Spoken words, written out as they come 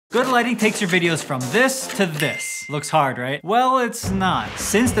Good lighting takes your videos from this to this. Looks hard, right? Well, it's not.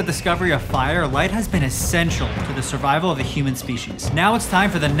 Since the discovery of fire, light has been essential to the survival of the human species. Now it's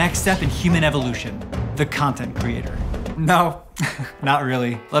time for the next step in human evolution, the content creator. No, not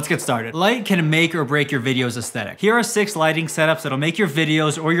really. Let's get started. Light can make or break your video's aesthetic. Here are 6 lighting setups that'll make your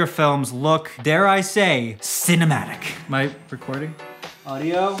videos or your films look, dare I say, cinematic. Am I recording?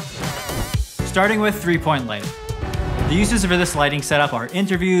 Audio? Starting with 3-point lighting. The uses for this lighting setup are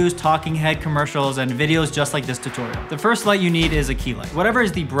interviews, talking head commercials, and videos just like this tutorial. The first light you need is a key light. Whatever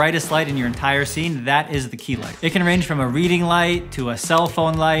is the brightest light in your entire scene, that is the key light. It can range from a reading light to a cell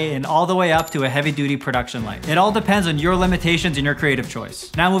phone light and all the way up to a heavy-duty production light. It all depends on your limitations and your creative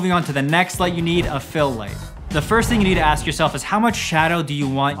choice. Now moving on to the next light you need, a fill light. The first thing you need to ask yourself is how much shadow do you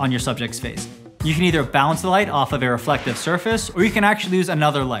want on your subject's face? You can either bounce the light off of a reflective surface, or you can actually use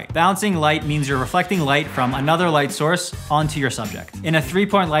another light. Bouncing light means you're reflecting light from another light source onto your subject. In a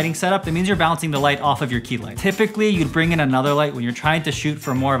 3-point lighting setup, that means you're bouncing the light off of your key light. Typically, you'd bring in another light when you're trying to shoot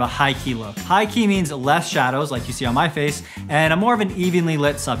for more of a high key look. High key means less shadows, like you see on my face, and a more of an evenly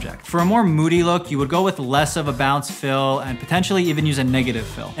lit subject. For a more moody look, you would go with less of a bounce fill and potentially even use a negative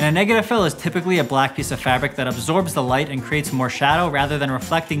fill. And a negative fill is typically a black piece of fabric that absorbs the light and creates more shadow rather than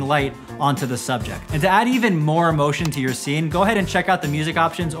reflecting light onto the subject. And to add even more emotion to your scene, go ahead and check out the music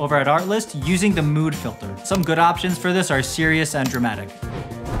options over at Artlist using the mood filter. Some good options for this are serious and dramatic.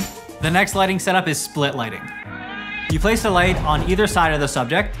 The next lighting setup is split lighting. You place the light on either side of the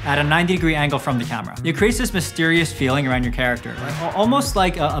subject at a 90-degree angle from the camera. It creates this mysterious feeling around your character, almost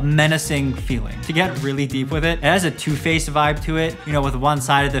like a menacing feeling. To get really deep with it, it has a two-face vibe to it, with one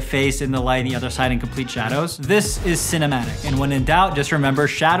side of the face in the light and the other side in complete shadows. This is cinematic, and when in doubt, just remember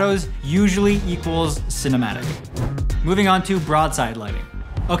shadows usually equals cinematic. Moving on to broadside lighting.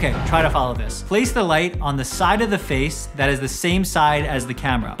 Okay, try to follow this. Place the light on the side of the face that is the same side as the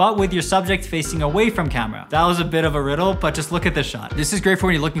camera, but with your subject facing away from camera. That was a bit of a riddle, but just look at this shot. This is great for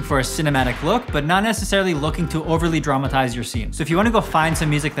when you're looking for a cinematic look, but not necessarily looking to overly dramatize your scene. So if you want to go find some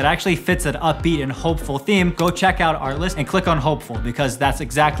music that actually fits that upbeat and hopeful theme, go check out Artlist and click on Hopeful, because that's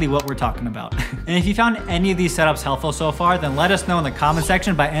exactly what we're talking about. And if you found any of these setups helpful so far, then let us know in the comment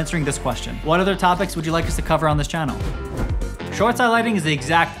section by answering this question. What other topics would you like us to cover on this channel? Short side lighting is the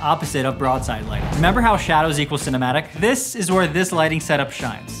exact opposite of broadside lighting. Remember how shadows equal cinematic? This is where this lighting setup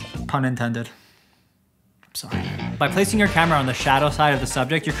shines. Pun intended. I'm sorry. By placing your camera on the shadow side of the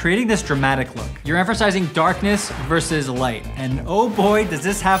subject, you're creating this dramatic look. You're emphasizing darkness versus light. And oh boy, does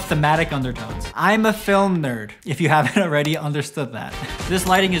this have thematic undertones. I'm a film nerd, if you haven't already understood that. This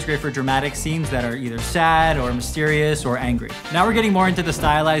lighting is great for dramatic scenes that are either sad or mysterious or angry. Now we're getting more into the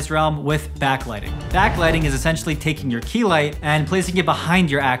stylized realm with backlighting. Backlighting is essentially taking your key light and placing it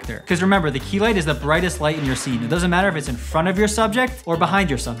behind your actor. Because remember, the key light is the brightest light in your scene. It doesn't matter if it's in front of your subject or behind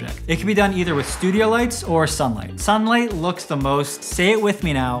your subject. It can be done either with studio lights or sunlight. Sunlight looks the most, say it with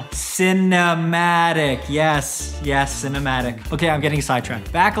me now, cinematic. Yes, cinematic. Okay, I'm getting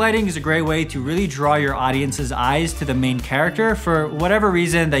sidetracked. Backlighting is a great way to really draw your audience's eyes to the main character for whatever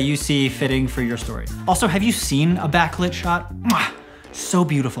reason that you see fitting for your story. Also, have you seen a backlit shot? So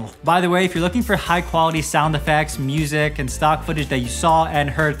beautiful. By the way, if you're looking for high quality sound effects, music, and stock footage that you saw and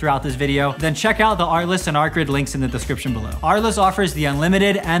heard throughout this video, then check out the Artlist and Artgrid links in the description below. Artlist offers the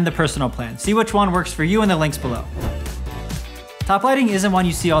unlimited and the personal plan. See which one works for you in the links below. Top lighting isn't one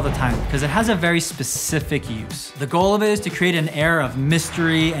you see all the time because it has a very specific use. The goal of it is to create an air of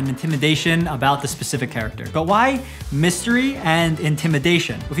mystery and intimidation about the specific character. But why mystery and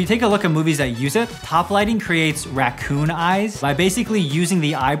intimidation? If you take a look at movies that use it, top lighting creates raccoon eyes by basically using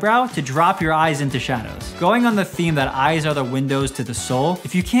the eyebrow to drop your eyes into shadows. Going on the theme that eyes are the windows to the soul,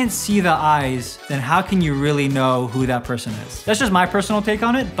 if you can't see the eyes, then how can you really know who that person is? That's just my personal take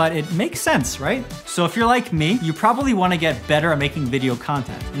on it, but it makes sense, right? So if you're like me, you probably want to get better at making video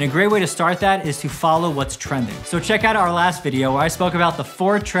content. And a great way to start that is to follow what's trending. So check out our last video where I spoke about the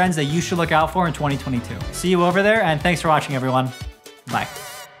 4 trends that you should look out for in 2022. See you over there, and thanks for watching, everyone. Bye.